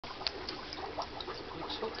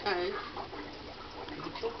okay.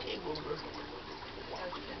 It's okay, Wilbur.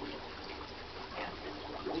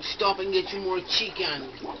 Yeah. You stop and get you more chicken.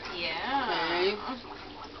 Yeah.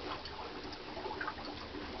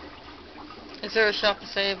 Okay. Is there a shop to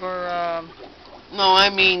save or No, I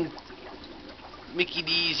mean Mickey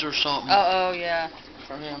D's or something. Oh yeah.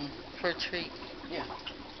 For him. For a treat. Yeah.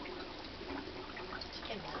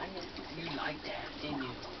 Chicken nuggets. You liked that, didn't you?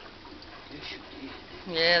 Yes, you did.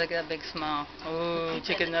 Yeah, look at that big smile. Ooh,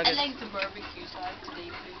 chicken nuggets. I like the barbecue side today,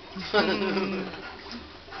 please.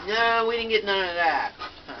 No, we didn't get none of that.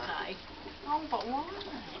 Hi. Oh, but why?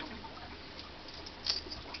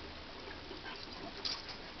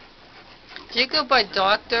 Do you go by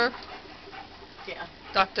doctor? Yeah.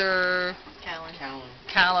 Dr. Callan.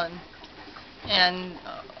 Callan. And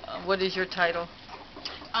what is your title?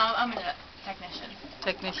 I'm a technician.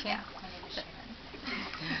 Technician? Yeah, my name is Sharon.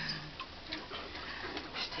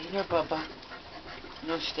 Stay there, Bubba.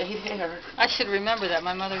 No, stay there. I should remember that.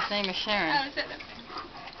 My mother's name is Sharon. Oh, is it? Okay.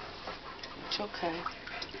 It's okay.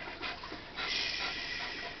 Shh.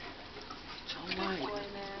 It's alright.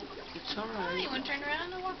 It's Oh, alright. you want to turn around?